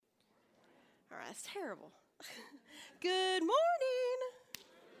That's terrible. Good morning.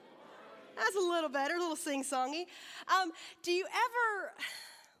 That's a little better, a little sing-songy. Do you ever,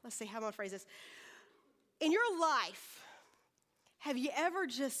 let's see, how am I going to phrase this? In your life, have you ever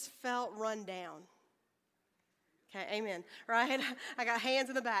just felt run down? Okay, amen, right? I got hands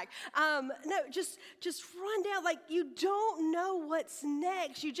in the back. No, just run down, like you don't know what's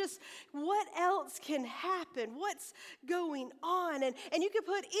next. What else can happen? What's going on? And you can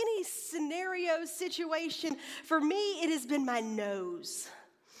put any scenario, situation. For me, it has been my nose.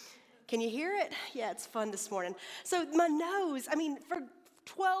 Can you hear it? Yeah, it's fun this morning. So my nose, for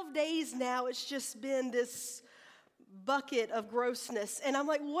 12 days now, it's just been this bucket of grossness. And I'm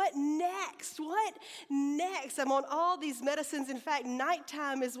like, what next? What next? I'm on all these medicines. In fact,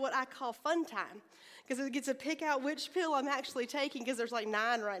 nighttime is what I call fun time because it gets to pick out which pill I'm actually taking because there's like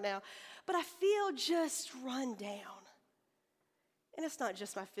 9 right now. But I feel just run down. And it's not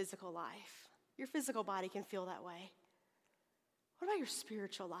just my physical life. Your physical body can feel that way. What about your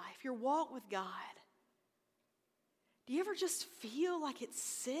spiritual life, your walk with God? Do you ever just feel like it's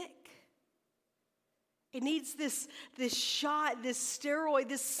sick? It needs this shot, this steroid,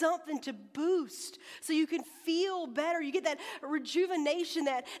 this something to boost so you can feel better. You get that rejuvenation,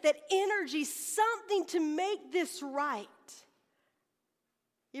 that energy, something to make this right.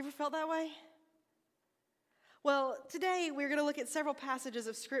 You ever felt that way? Well, today we're going to look at several passages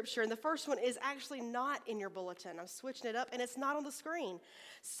of Scripture, and the first one is actually not in your bulletin. I'm switching it up, and it's not on the screen.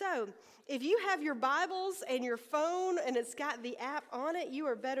 So, if you have your Bibles and your phone, and it's got the app on it, you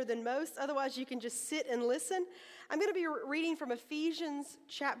are better than most. Otherwise, you can just sit and listen. I'm going to be reading from Ephesians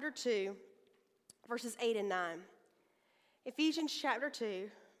chapter 2, verses 8 and 9. Ephesians chapter 2,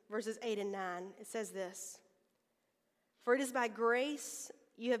 verses 8 and 9, it says this: "For it is by grace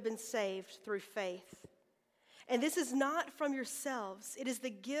you have been saved through faith. And this is not from yourselves. It is the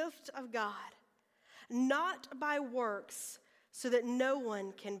gift of God, not by works, so that no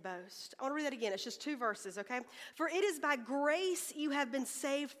one can boast." I want to read that again. It's just 2 verses, okay? "For it is by grace you have been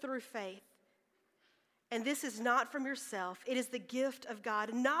saved through faith. And this is not from yourself. It is the gift of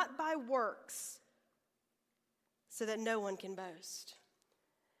God, not by works, so that no one can boast."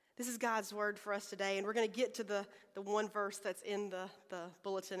 This is God's word for us today, and we're going to get to the one verse that's in the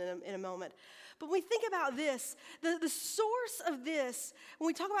bulletin in a moment. But when we think about this, the source of this, when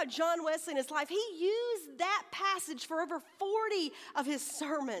we talk about John Wesley and his life, he used that passage for over 40 of his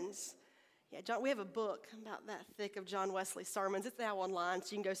sermons. Yeah, John, we have a book about that thick of John Wesley's sermons. It's now online,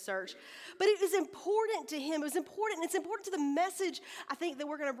 so you can go search. But it was important to him. It was important, and it's important to the message, I think, that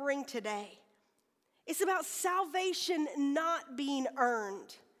we're going to bring today. It's about salvation not being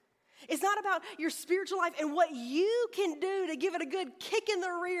earned. It's not about your spiritual life and what you can do to give it a good kick in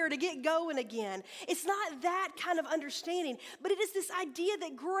the rear to get going again. It's not that kind of understanding, but it is this idea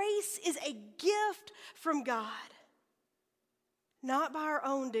that grace is a gift from God, not by our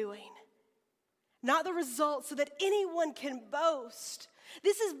own doing, not the result so that anyone can boast.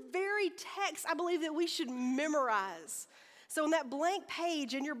 This is very text, I believe, that we should memorize. So on that blank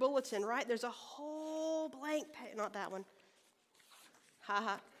page in your bulletin, right, there's a whole blank page, not that one.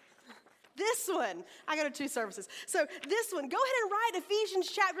 This one, I go to 2 services. So this one, go ahead and write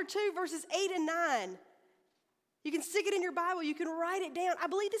Ephesians chapter 2, verses 8 and 9. You can stick it in your Bible. You can write it down. I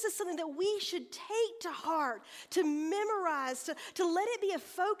believe this is something that we should take to heart, to memorize, to let it be a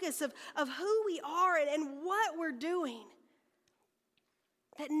focus of who we are and what we're doing.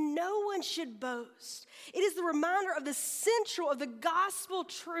 That no one should boast. It is the reminder of the central of the gospel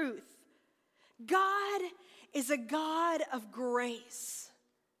truth. God is a God of grace.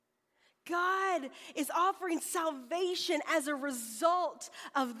 God is offering salvation as a result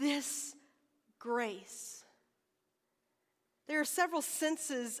of this grace. There are several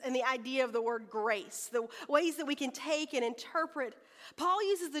senses in the idea of the word grace, the ways that we can take and interpret. Paul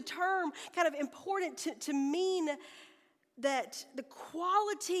uses the term kind of important to mean that the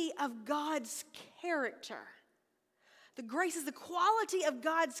quality of God's character. The grace is the quality of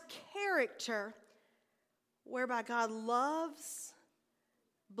God's character, whereby God loves,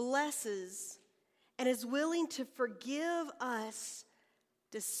 blesses, and is willing to forgive us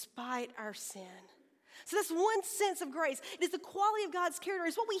despite our sin. So that's one sense of grace. It is the quality of God's character.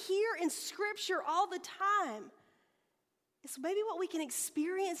 It's what we hear in Scripture all the time. It's maybe what we can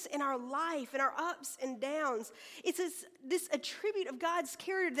experience in our life, in our ups and downs. It's this attribute of God's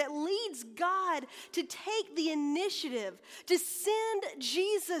character that leads God to take the initiative, to send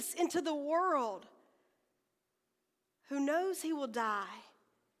Jesus into the world, who knows he will die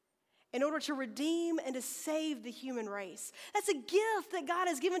in order to redeem and to save the human race. That's a gift that God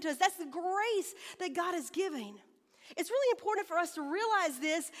has given to us. That's the grace that God is giving. It's really important for us to realize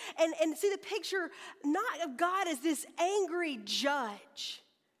this and see the picture not of God as this angry judge.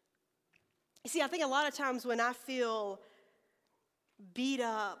 You see, I think a lot of times when I feel beat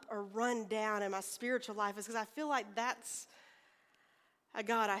up or run down in my spiritual life is because I feel like that's a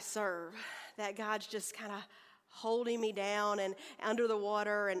God I serve. That God's just kind of holding me down and under the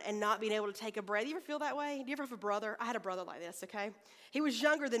water and not being able to take a breath. You ever feel that way? Do you ever have a brother? I had a brother like this, okay? He was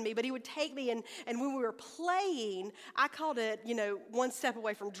younger than me, but he would take me, and when we were playing, I called it, one step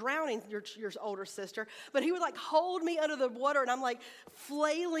away from drowning your older sister, but he would like hold me under the water, and I'm like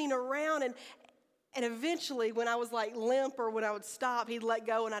flailing around, and eventually when I was like limp or when I would stop, he'd let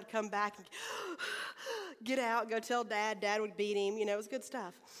go and I'd come back and get out, go tell Dad. Dad would beat him. It was good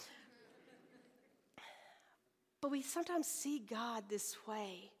stuff. But we sometimes see God this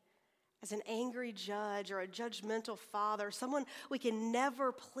way, as an angry judge or a judgmental father, someone we can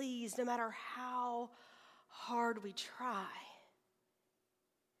never please no matter how hard we try.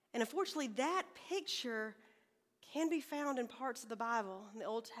 And unfortunately, that picture can be found in parts of the Bible, in the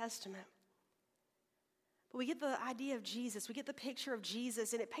Old Testament. But we get the idea of Jesus, we get the picture of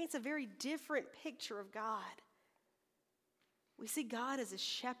Jesus, and it paints a very different picture of God. We see God as a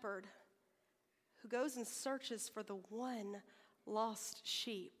shepherd who goes and searches for the one lost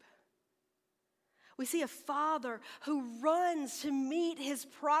sheep. We see a father who runs to meet his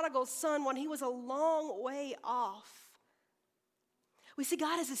prodigal son when he was a long way off. We see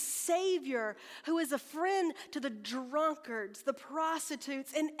God as a savior who is a friend to the drunkards, the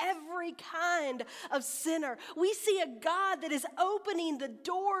prostitutes, and every kind of sinner. We see a God that is opening the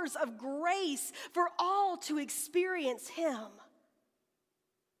doors of grace for all to experience him.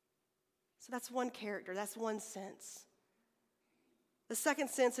 So that's one character, that's one sense. The second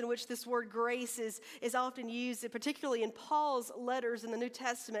sense in which this word grace is often used, particularly in Paul's letters in the New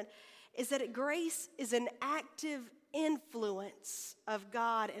Testament, is that grace is an active influence of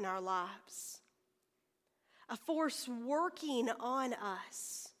God in our lives. A force working on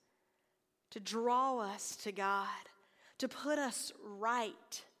us to draw us to God, to put us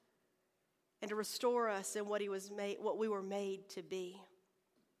right, and to restore us in what we were made to be.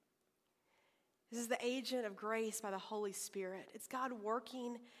 This is the agent of grace by the Holy Spirit. It's God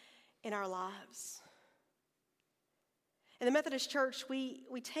working in our lives. In the Methodist Church, we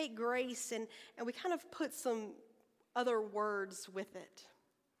take grace and we kind of put some other words with it.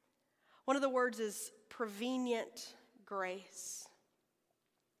 One of the words is prevenient grace.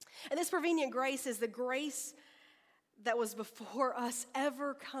 And this prevenient grace is the grace that was before us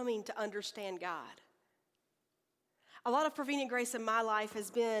ever coming to understand God. A lot of prevenient grace in my life has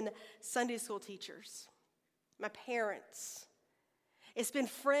been Sunday school teachers, my parents. It's been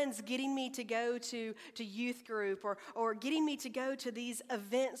friends getting me to go to youth group or getting me to go to these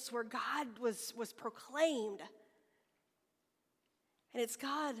events where God was proclaimed. And it's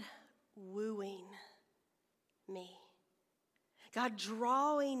God wooing me. God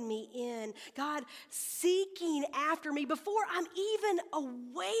drawing me in. God seeking after me before I'm even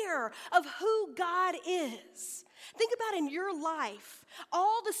aware of who God is. Think about in your life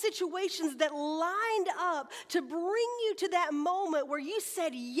all the situations that lined up to bring you to that moment where you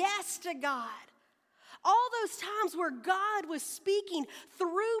said yes to God. All those times where God was speaking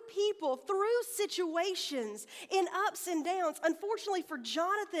through people, through situations, in ups and downs. Unfortunately for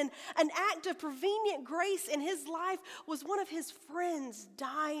Jonathan, an act of prevenient grace in his life was one of his friends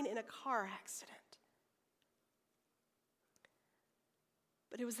dying in a car accident.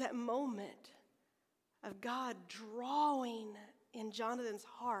 But it was that moment of God drawing in Jonathan's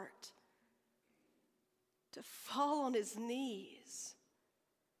heart to fall on his knees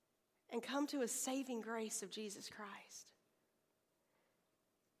and come to a saving grace of Jesus Christ.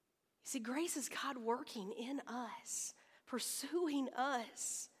 You see, grace is God working in us, pursuing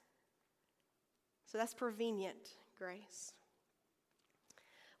us. So that's prevenient grace.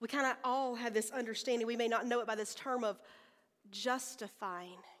 We kind of all have this understanding. We may not know it by this term of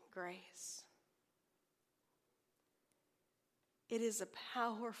justifying grace. It is a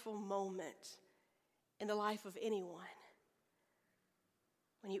powerful moment in the life of anyone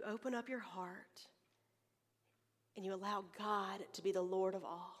when you open up your heart and you allow God to be the Lord of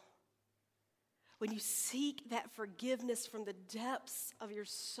all. When you seek that forgiveness from the depths of your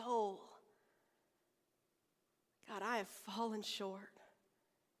soul. God, I have fallen short.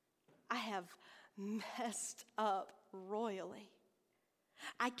 I have messed up royally.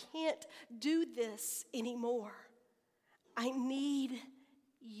 I can't do this anymore. I need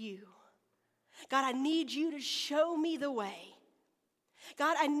you. God, I need you to show me the way.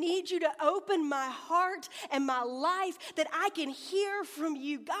 God, I need you to open my heart and my life that I can hear from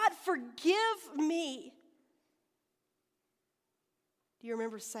you. God, forgive me. Do you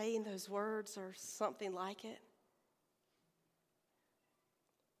remember saying those words or something like it?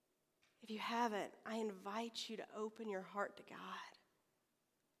 If you haven't, I invite you to open your heart to God,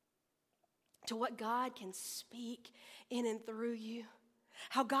 to what God can speak in and through you.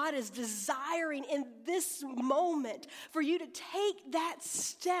 How God is desiring in this moment for you to take that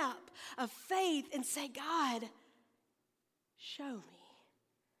step of faith and say, God, show me,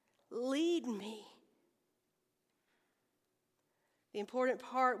 lead me. The important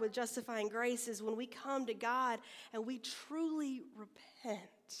part with justifying grace is when we come to God and we truly repent.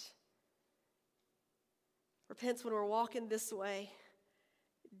 Repent's when we're walking this way,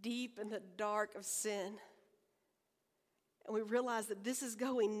 deep in the dark of sin. And we realize that this is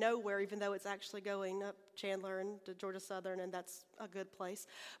going nowhere, even though it's actually going up Chandler and to Georgia Southern, and that's a good place.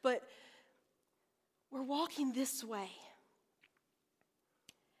 But we're walking this way.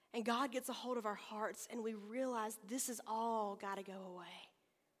 And God gets a hold of our hearts, and we realize this is all got to go away.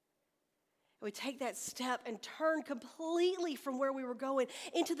 And we take that step and turn completely from where we were going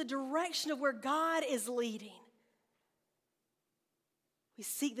into the direction of where God is leading. We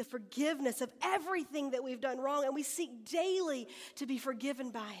seek the forgiveness of everything that we've done wrong, and we seek daily to be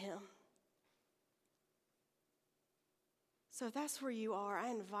forgiven by Him. So if that's where you are,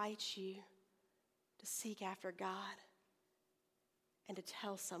 I invite you to seek after God and to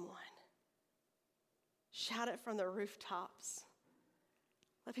tell someone. Shout it from the rooftops.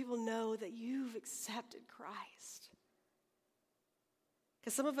 Let people know that you've accepted Christ.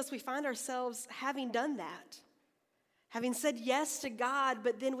 Because some of us, we find ourselves having done that. Having said yes to God,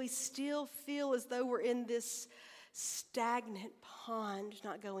 but then we still feel as though we're in this stagnant pond,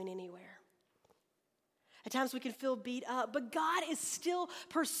 not going anywhere. At times we can feel beat up, but God is still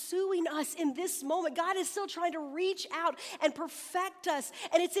pursuing us in this moment. God is still trying to reach out and perfect us.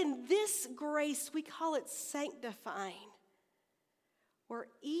 And it's in this grace, we call it sanctifying, where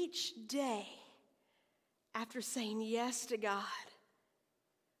each day, after saying yes to God,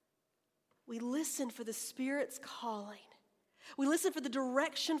 we listen for the Spirit's calling. We listen for the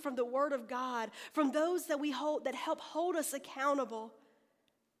direction from the Word of God, from those that we hold, that help hold us accountable.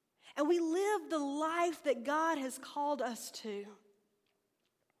 And we live the life that God has called us to.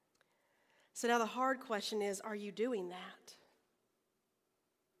 So now the hard question is, are you doing that?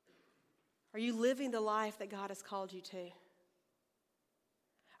 Are you living the life that God has called you to?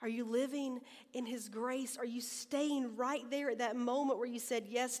 Are you living in His grace? Are you staying right there at that moment where you said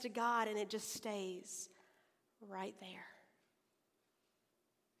yes to God and it just stays right there?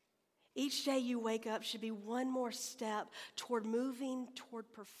 Each day you wake up should be one more step toward moving toward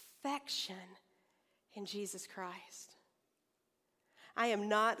perfection in Jesus Christ. I am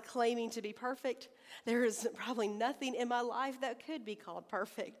not claiming to be perfect. There is probably nothing in my life that could be called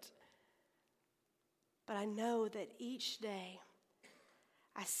perfect. But I know that each day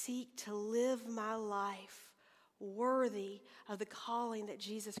I seek to live my life worthy of the calling that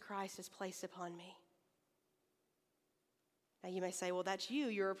Jesus Christ has placed upon me. Now you may say, well, that's you.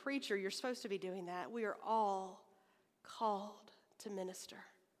 You're a preacher. You're supposed to be doing that. We are all called to minister.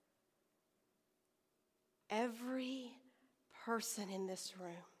 Every person in this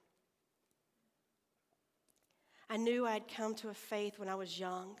room. I knew I'd come to a faith when I was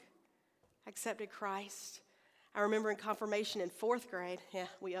young. I accepted Christ. I remember in confirmation in 4th grade. Yeah,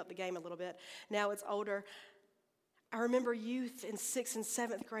 we upped the game a little bit. Now it's older. I remember youth in 6th and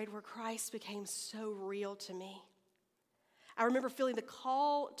 7th grade where Christ became so real to me. I remember feeling the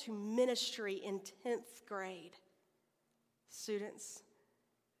call to ministry in 10th grade. Students,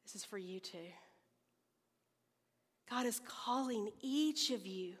 this is for you too. God is calling each of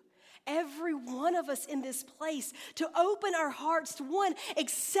you, every one of us in this place, to open our hearts to, one,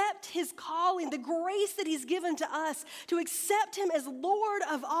 accept His calling, the grace that He's given to us, to accept Him as Lord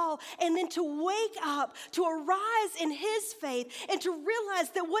of all, and then to wake up, to arise in His faith, and to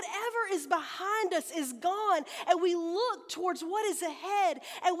realize that whatever is behind us is gone, and we look towards what is ahead,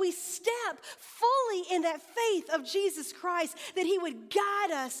 and we step fully in that faith of Jesus Christ, that He would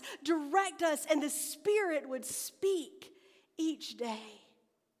guide us, direct us, and the Spirit would speak each day.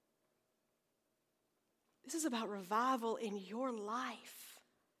 This is about revival in your life,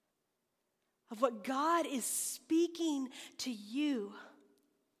 of what God is speaking to you.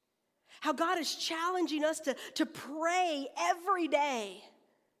 How God is challenging us to pray every day.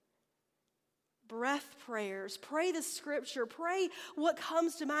 Breath prayers, pray the scripture, pray what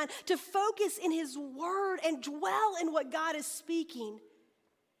comes to mind, to focus in His word and dwell in what God is speaking.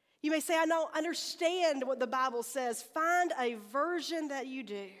 You may say, I don't understand what the Bible says. Find a version that you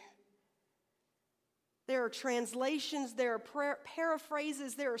do. There are translations, there are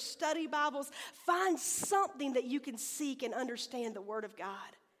paraphrases, there are study Bibles. Find something that you can seek and understand the Word of God.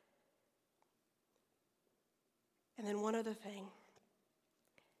 And then one other thing.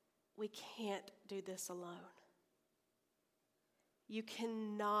 We can't do this alone. You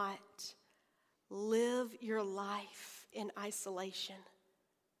cannot live your life in isolation.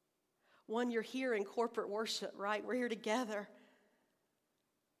 One, you're here in corporate worship, right? We're here together.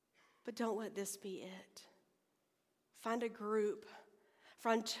 But don't let this be it. Find a group.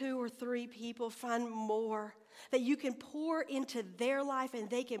 Find 2 or 3 people. Find more that you can pour into their life and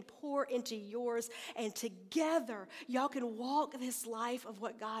they can pour into yours. And together, y'all can walk this life of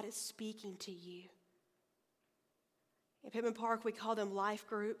what God is speaking to you. In Pittman Park, we call them life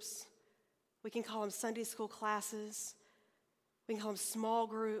groups. We can call them Sunday school classes. We can call them small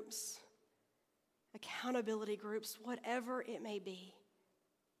groups, accountability groups, whatever it may be.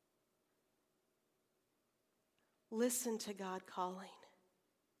 Listen to God calling.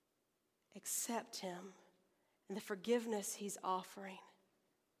 Accept Him and the forgiveness He's offering.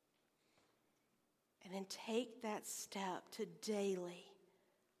 And then take that step to daily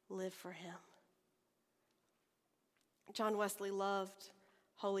live for Him. John Wesley loved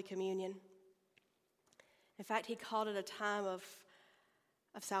Holy Communion. In fact, he called it a time of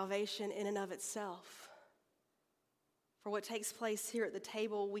salvation in and of itself. For what takes place here at the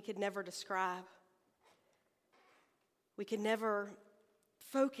table, we could never describe. We could never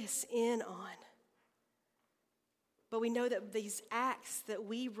focus in on. But we know that these acts that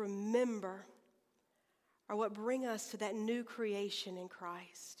we remember are what bring us to that new creation in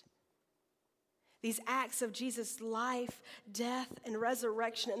Christ. These acts of Jesus' life, death, and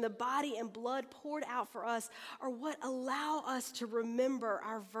resurrection, and the body and blood poured out for us are what allow us to remember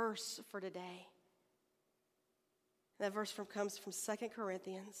our verse for today. That verse comes from 2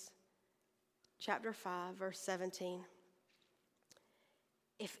 Corinthians chapter 5, verse 17.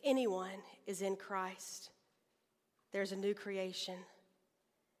 If anyone is in Christ, there's a new creation.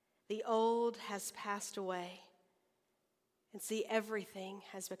 The old has passed away, and see, everything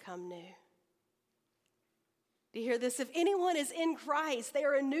has become new. Do you hear this? If anyone is in Christ, they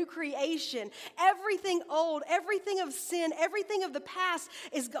are a new creation. Everything old, everything of sin, everything of the past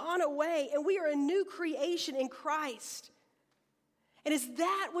is gone away, and we are a new creation in Christ. And it's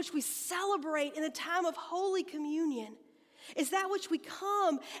that which we celebrate in the time of Holy Communion. It's that which we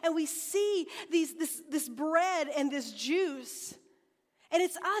come and we see this bread and this juice. And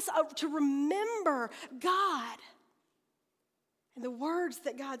it's us to remember God and the words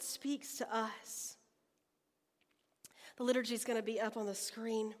that God speaks to us. The liturgy is going to be up on the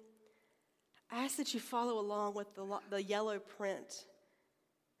screen. I ask that you follow along with the yellow print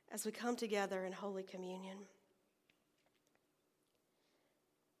as we come together in Holy Communion.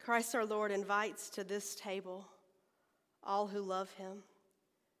 Christ our Lord invites to this table all who love Him,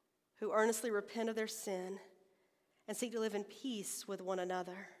 who earnestly repent of their sin and seek to live in peace with one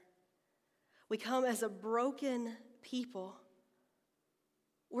another. We come as a broken people.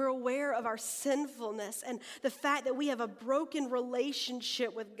 We're aware of our sinfulness and the fact that we have a broken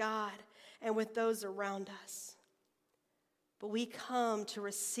relationship with God and with those around us. But we come to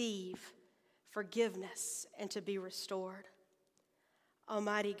receive forgiveness and to be restored.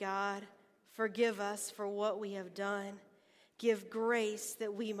 Almighty God, forgive us for what we have done. Give grace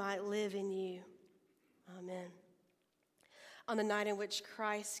that we might live in you. Amen. On the night in which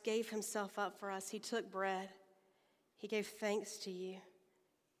Christ gave Himself up for us, He took bread. He gave thanks to you.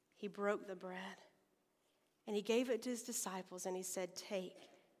 He broke the bread. And He gave it to His disciples, and He said, "Take,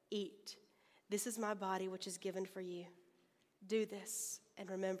 eat. This is my body, which is given for you. Do this in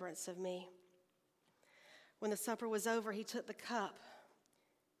remembrance of me." When the supper was over, He took the cup,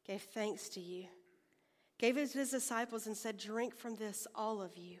 gave thanks to you, gave it to His disciples and said, "Drink from this, all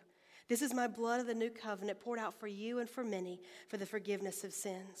of you. This is my blood of the new covenant poured out for you and for many for the forgiveness of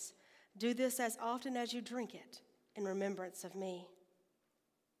sins. Do this as often as you drink it in remembrance of me."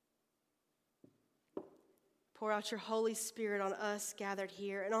 Pour out your Holy Spirit on us gathered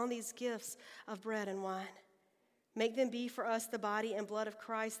here and on these gifts of bread and wine. Make them be for us the body and blood of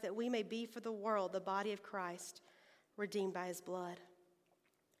Christ, that we may be for the world the body of Christ, redeemed by His blood.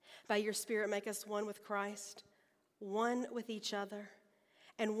 By your Spirit, make us one with Christ, one with each other,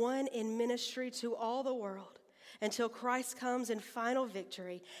 and one in ministry to all the world, until Christ comes in final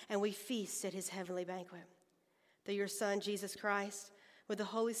victory and we feast at His heavenly banquet. Through your Son, Jesus Christ, with the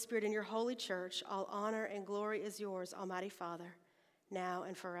Holy Spirit in your holy church, all honor and glory is yours, Almighty Father, now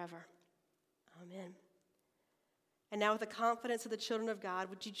and forever. Amen. And now, with the confidence of the children of God,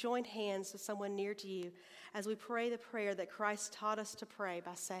 would you join hands with someone near to you as we pray the prayer that Christ taught us to pray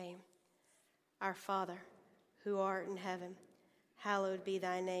by saying, Our Father, who art in heaven, hallowed be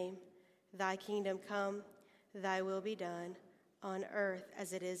thy name. Thy kingdom come, thy will be done, on earth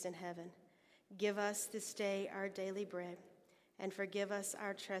as it is in heaven. Give us this day our daily bread, and forgive us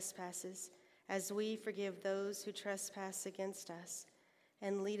our trespasses, as we forgive those who trespass against us.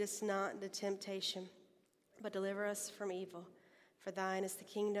 And lead us not into temptation, but deliver us from evil. For thine is the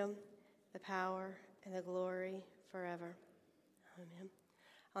kingdom, the power, and the glory forever. Amen.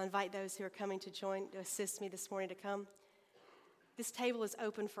 I'll invite those who are coming to assist me this morning to come. This table is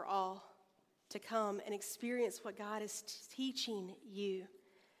open for all to come and experience what God is teaching you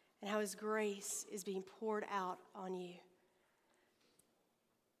and how his grace is being poured out on you.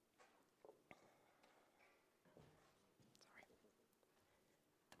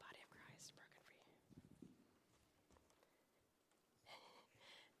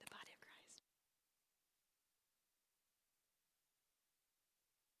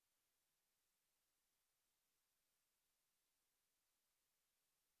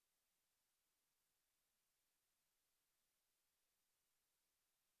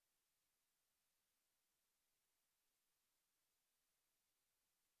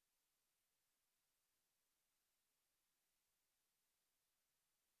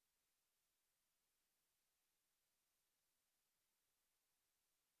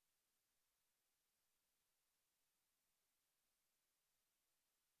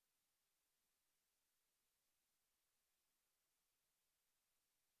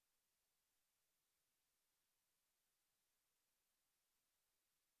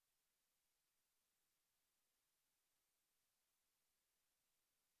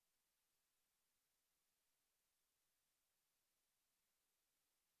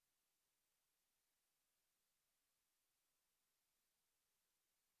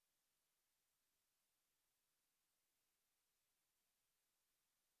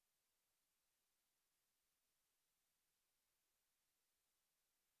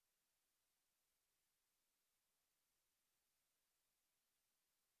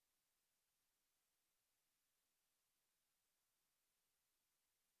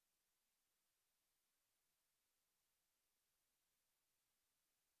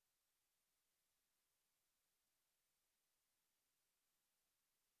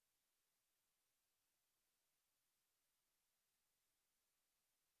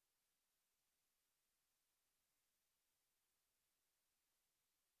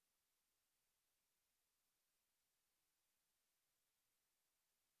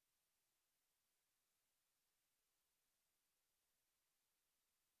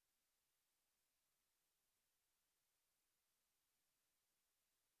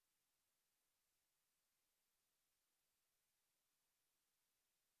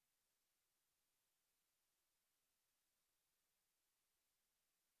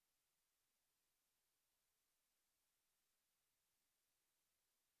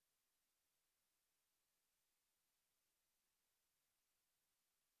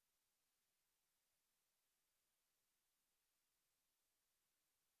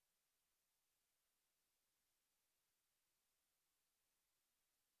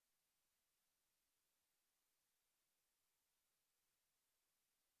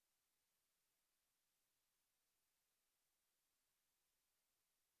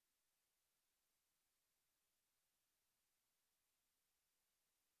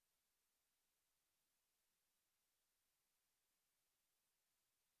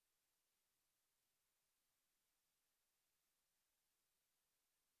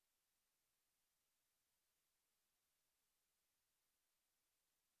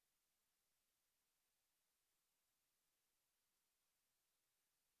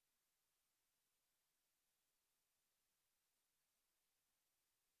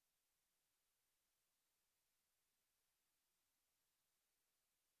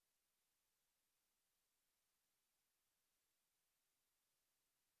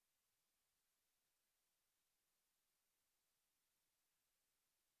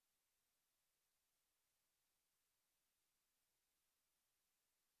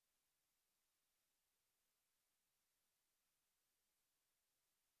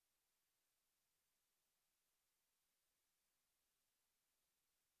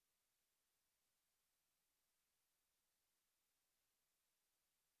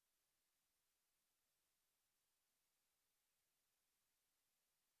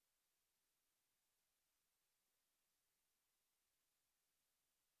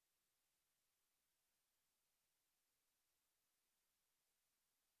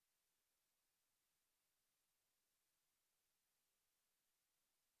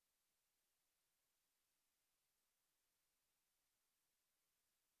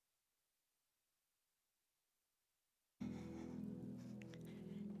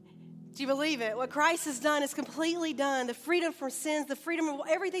 Do you believe it? What Christ has done is completely done. The freedom from sins, the freedom of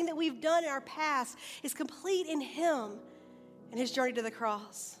everything that we've done in our past is complete in him and his journey to the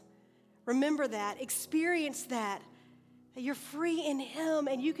cross. Remember that. Experience that you're free in him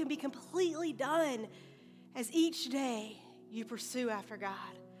and you can be completely done as each day you pursue after God.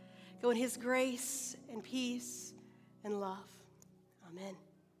 Go in his grace and peace and love. Amen.